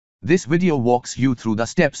This video walks you through the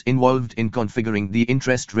steps involved in configuring the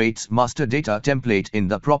interest rates master data template in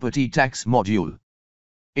the property tax module.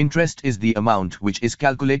 Interest is the amount which is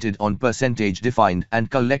calculated on percentage defined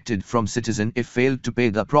and collected from citizen if failed to pay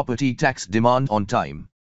the property tax demand on time.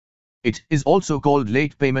 It is also called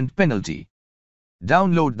late payment penalty.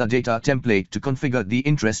 Download the data template to configure the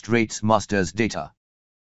interest rates master's data.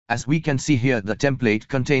 As we can see here, the template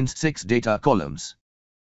contains 6 data columns.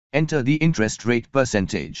 Enter the interest rate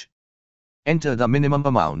percentage. Enter the minimum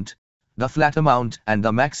amount, the flat amount and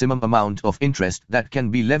the maximum amount of interest that can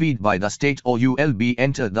be levied by the state or ULB.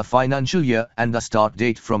 Enter the financial year and the start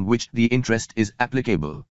date from which the interest is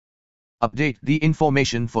applicable. Update the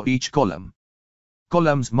information for each column.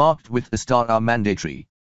 Columns marked with a star are mandatory.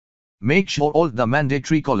 Make sure all the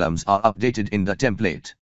mandatory columns are updated in the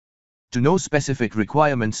template. To know specific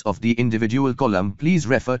requirements of the individual column, please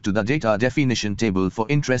refer to the data definition table for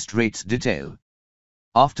interest rates detail.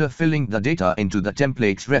 After filling the data into the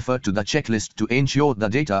template, refer to the checklist to ensure the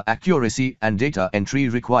data accuracy and data entry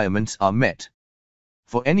requirements are met.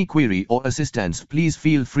 For any query or assistance, please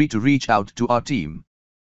feel free to reach out to our team.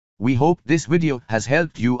 We hope this video has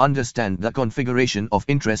helped you understand the configuration of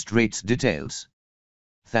interest rates details.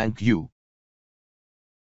 Thank you.